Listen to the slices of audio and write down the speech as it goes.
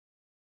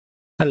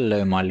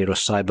Hello my little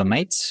cyber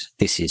mates,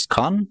 this is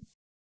Con.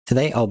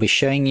 Today I'll be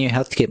showing you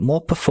how to get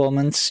more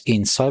performance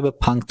in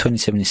Cyberpunk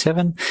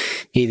 2077,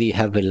 either you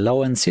have a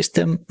low-end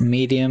system,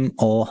 medium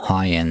or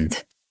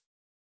high-end.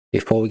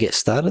 Before we get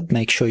started,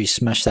 make sure you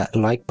smash that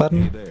like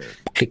button,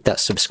 click that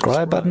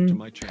subscribe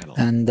button,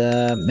 and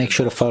make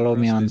sure to follow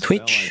me on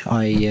Twitch.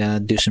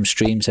 I do some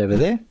streams over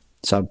there,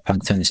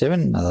 Cyberpunk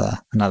 27,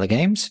 another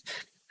games.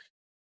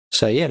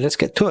 So yeah, let's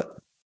get to it.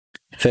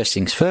 First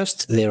things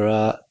first, there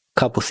are a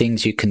couple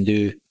things you can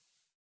do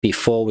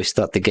before we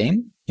start the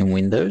game in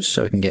Windows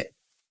so we can get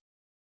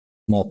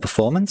more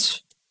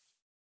performance.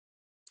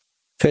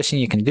 First thing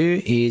you can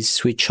do is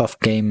switch off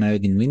game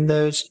mode in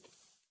Windows,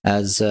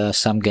 as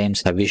some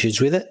games have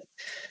issues with it.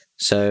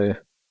 So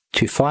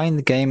to find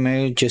the game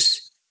mode,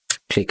 just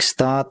click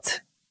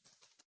Start,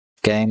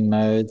 Game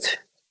Mode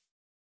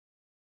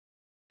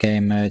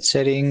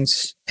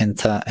Settings,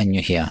 Enter, and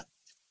you're here.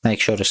 Make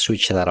sure to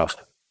switch that off.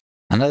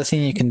 Another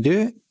thing you can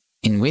do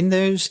in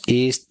Windows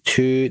is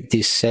to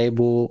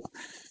disable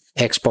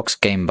Xbox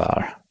Game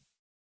Bar.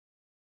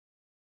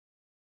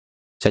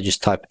 So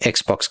just type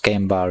Xbox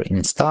Game Bar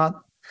in Start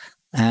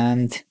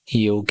and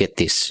you'll get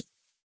this.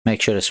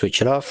 Make sure to switch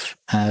it off,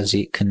 as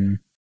it can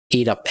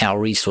eat up our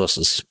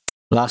resources.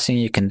 Last thing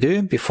you can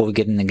do before we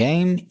get in the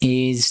game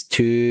is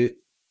to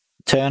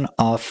turn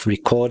off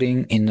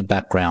recording in the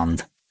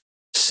background.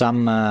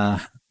 Some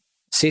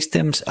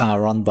systems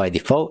are on by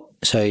default,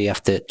 so you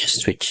have to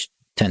just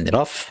turn it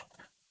off,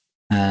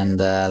 and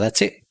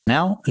that's it.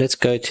 Now let's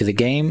go to the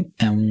game,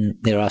 and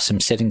there are some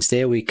settings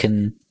there we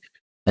can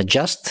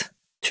adjust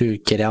to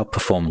get our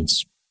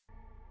performance.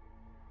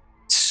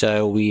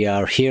 So we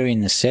are here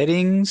in the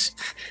settings.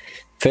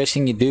 First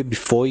thing you do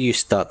before you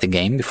start the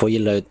game, before you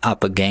load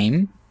up a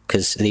game,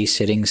 because these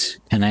settings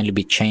can only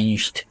be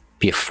changed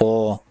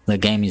before the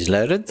game is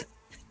loaded,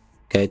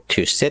 go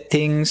to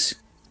settings,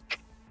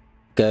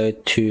 go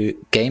to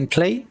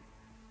gameplay,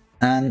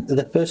 and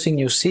the first thing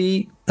you'll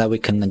see that we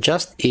can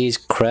adjust is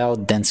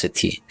crowd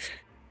density.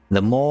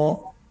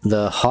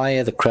 The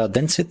higher the crowd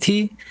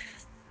density,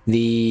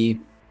 the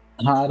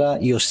harder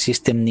your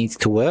system needs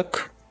to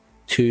work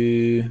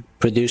to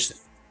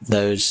produce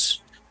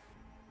those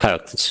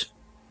characters.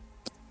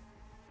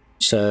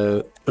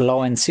 So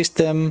low-end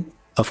system,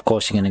 of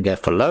course you're going to go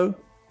for low,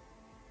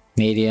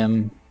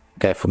 medium,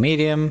 go for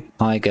medium,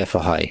 high, go for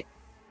high.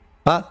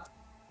 But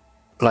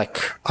like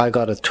I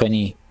got a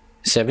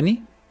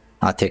 2070,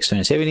 RTX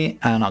 2070,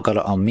 and I got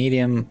it on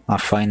medium. I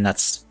find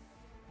that's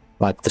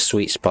like the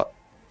sweet spot.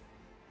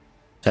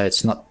 So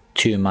it's not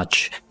too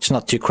much, it's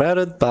not too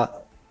crowded,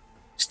 but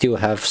still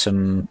have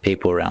some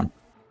people around.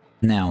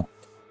 Now,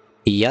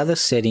 the other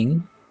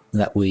setting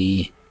that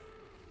we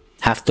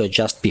have to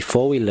adjust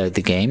before we load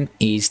the game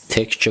is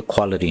texture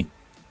quality.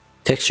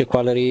 Texture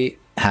quality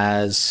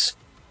has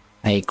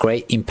a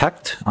great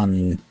impact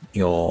on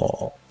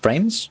your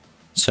frames.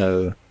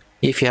 So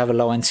if you have a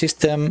low-end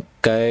system,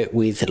 go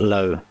with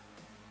low.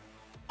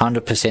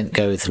 100%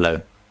 go with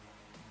low.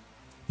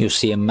 You'll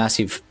see a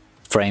massive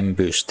frame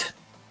boost.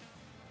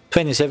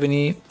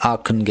 2070, I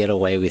can get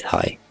away with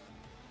high.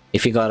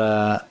 If you got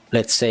a,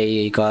 let's say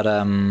you got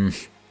a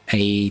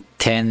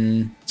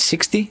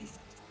 1060,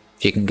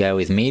 you can go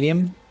with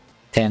medium.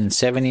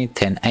 1070,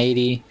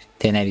 1080,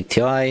 1080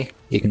 Ti,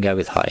 you can go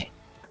with high.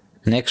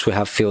 Next we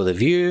have field of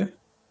view.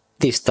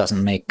 This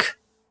doesn't make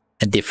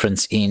a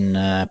difference in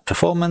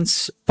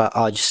performance, but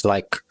I just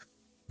like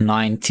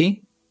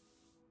 90.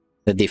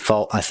 The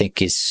default I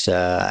think is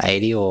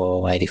 80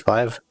 or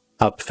 85.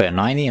 I prefer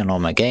 90 on all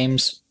my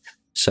games.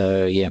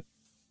 So yeah,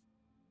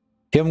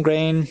 film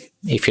grain,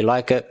 if you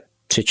like it,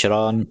 switch it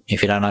on.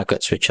 If you don't like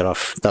it, switch it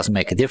off. Doesn't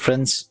make a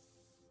difference.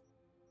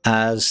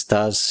 As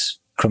does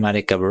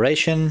chromatic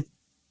aberration,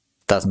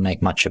 doesn't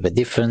make much of a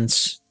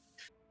difference.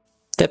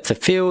 Depth of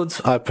field,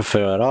 I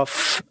prefer it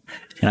off.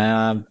 You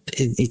know,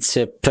 it's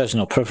a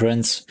personal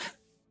preference.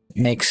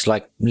 It makes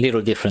like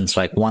little difference,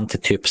 like 1 to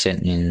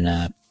 2%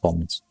 in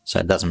performance, so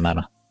it doesn't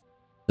matter.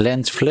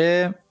 Lens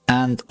flare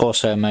and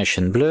also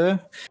motion blur,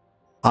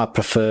 I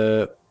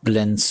prefer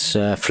lens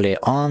flare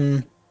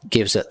on.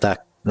 Gives it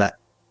that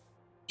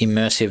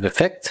immersive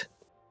effect.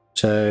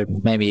 So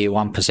maybe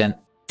 1%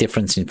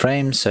 difference in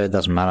frames, so it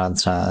doesn't matter.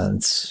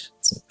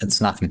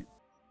 It's nothing.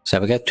 So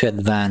we go to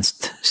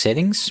advanced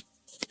settings.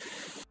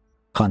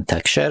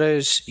 Contact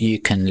shadows, you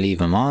can leave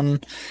them on.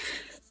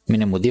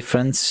 Minimal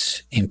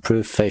difference,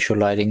 improve facial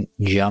lighting,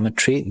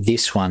 geometry.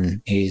 This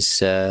one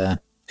is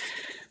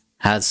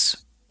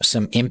has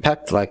some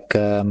impact, like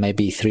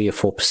maybe 3 or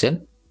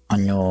 4%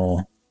 on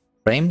your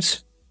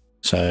frames.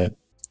 So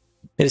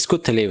it's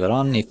good to leave it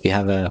on if you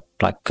have a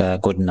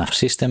good enough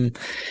system.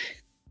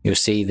 You'll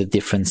see the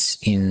difference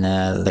in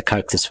the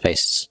character's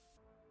faces.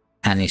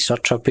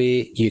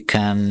 Anisotropy, you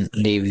can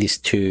leave this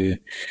to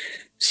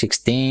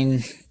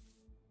 16.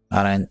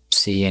 I don't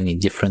see any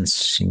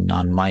difference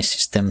on my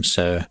system,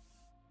 so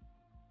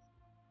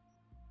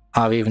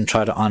I've even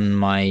tried it on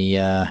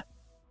my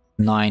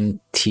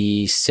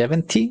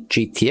 9070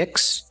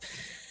 GTX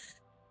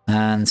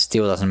and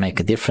still doesn't make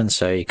a difference,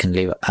 so you can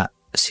leave it at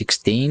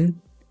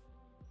 16.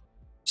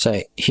 So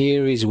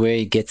here is where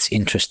it gets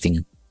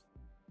interesting.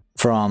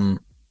 From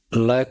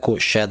local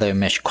shadow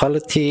mesh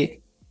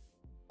quality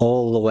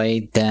all the way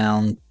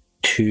down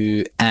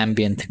to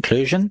ambient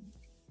occlusion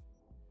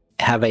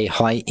have a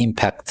high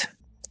impact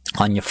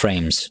on your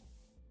frames.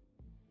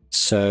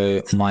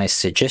 So my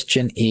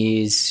suggestion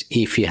is,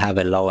 if you have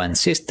a low-end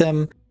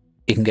system,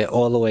 you can go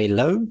all the way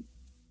low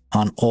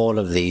on all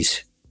of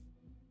these.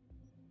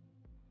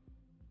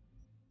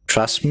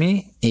 Trust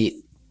me, it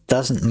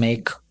doesn't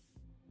make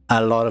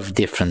a lot of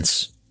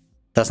difference.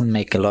 Doesn't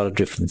make a lot of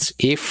difference.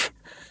 If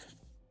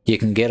you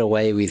can get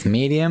away with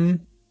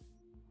medium,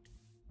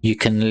 you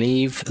can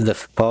leave the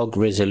fog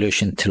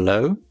resolution to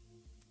low.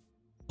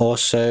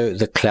 Also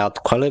the cloud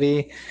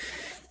quality,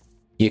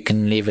 you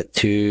can leave it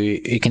to,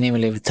 you can even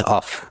leave it to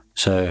off.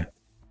 So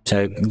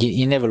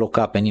you never look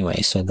up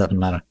anyway, so it doesn't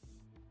matter.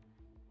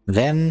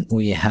 Then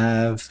we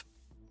have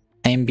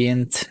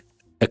ambient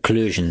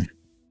occlusion.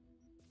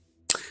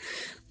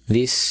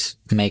 This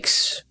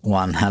makes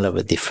one hell of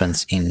a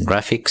difference in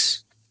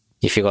graphics.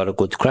 If you got a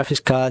good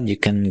graphics card, you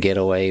can get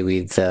away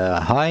with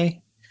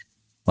high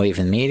or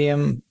even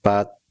medium,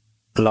 but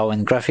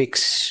low-end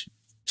graphics,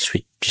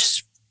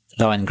 just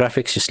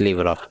leave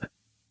it off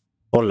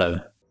or low.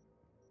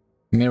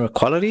 Mirror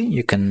quality,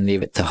 you can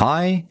leave it to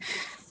high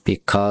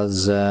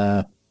because,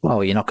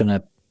 well, you're not going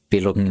to be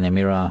looking in the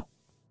mirror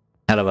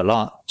hell of a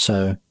lot,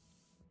 so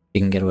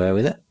you can get away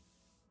with it.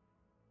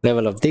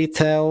 Level of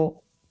detail,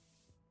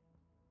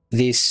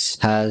 this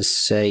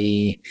has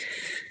a,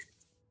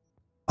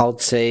 I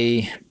would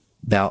say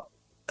about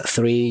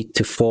 3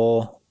 to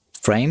 4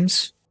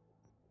 frames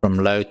from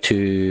low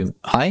to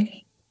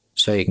high,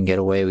 so you can get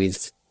away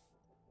with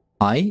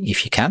high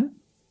if you can.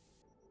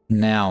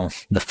 Now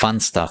the fun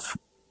stuff.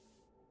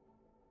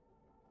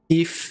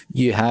 If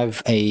you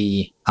have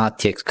a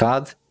RTX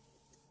card,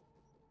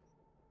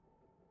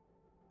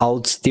 I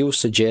would still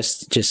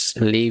suggest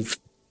just leave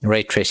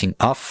ray tracing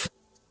off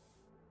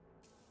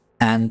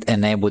and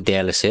enable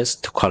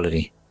DLSS to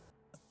quality.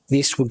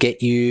 This will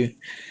get you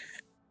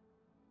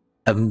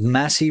a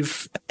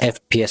massive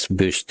FPS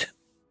boost,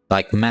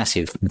 like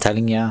massive. I'm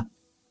telling you,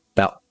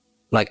 about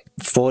like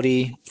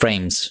 40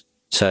 frames.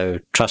 So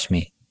trust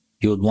me,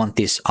 you would want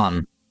this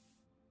on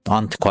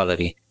to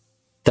quality.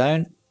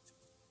 Don't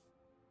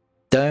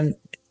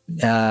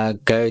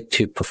go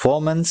to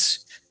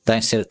performance.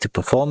 Don't set it to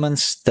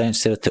performance. Don't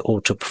set it to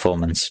ultra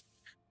performance,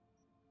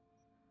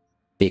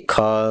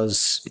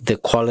 because the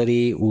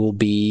quality will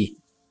be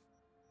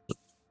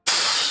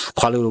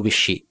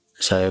shit.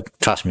 So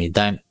trust me,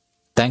 don't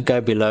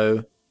go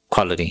below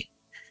quality.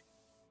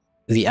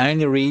 The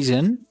only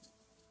reason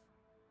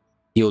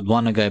you would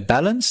want to go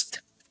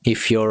balanced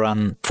if you're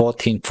on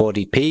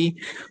 1440p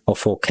or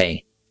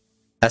 4K.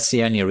 That's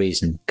the only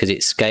reason, because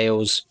it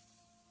scales.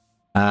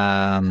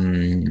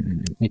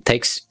 It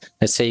takes,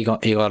 let's say you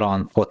got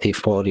on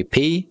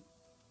 1440p,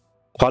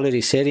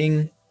 quality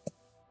setting,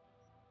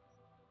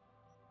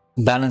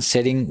 balance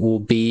setting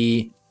will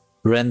be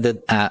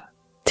rendered at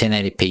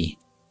 1080p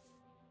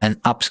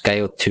and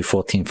upscale to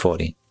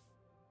 1440.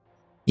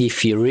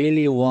 If you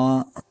really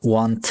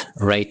want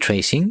ray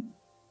tracing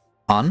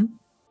on,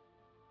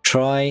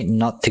 try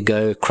not to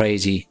go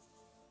crazy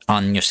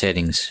on your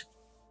settings.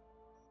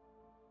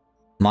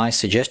 My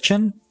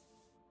suggestion,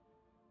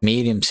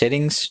 medium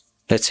settings.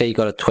 Let's say you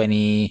got a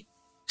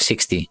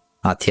 2060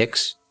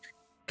 RTX,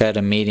 go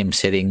to medium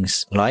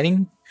settings,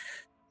 lighting,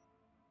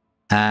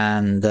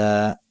 and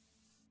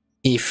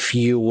if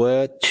you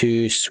were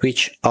to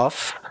switch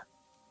off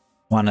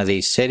one of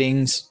these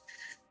settings,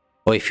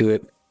 or if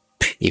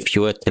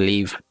you were to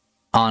leave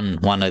on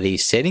one of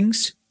these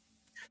settings,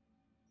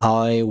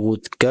 I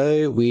would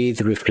go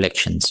with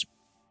reflections.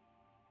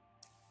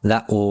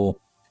 That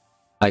will,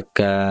 like,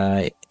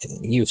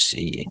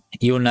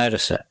 you'll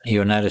notice it.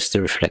 You'll notice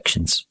the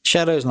reflections.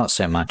 Shadows, not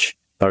so much,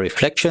 but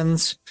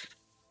reflections,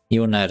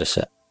 you'll notice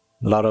it.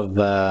 A lot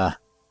of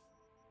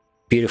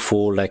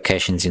beautiful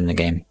locations in the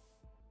game.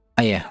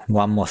 Oh yeah,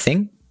 one more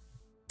thing.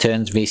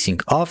 Turns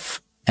VSync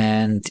off,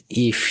 and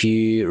if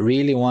you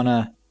really want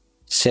to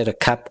set a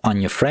cap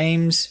on your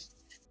frames,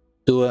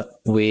 do it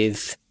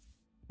with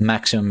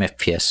maximum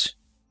FPS.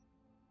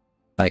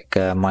 Like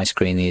my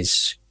screen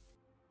is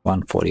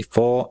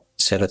 144,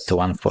 set it to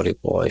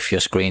 144. If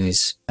your screen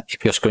is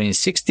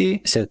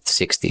 60, set it to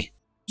 60.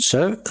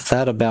 So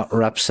that about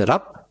wraps it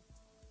up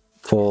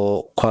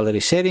for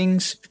quality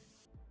settings.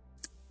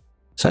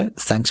 So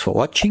thanks for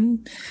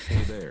watching.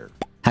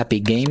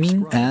 Happy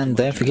gaming, and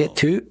don't forget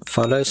to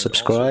follow,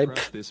 subscribe,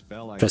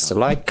 press the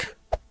like,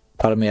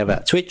 follow me over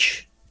at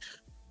Twitch.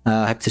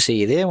 Hope to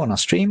see you there when I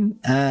stream,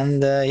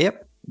 and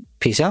yep,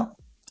 peace out.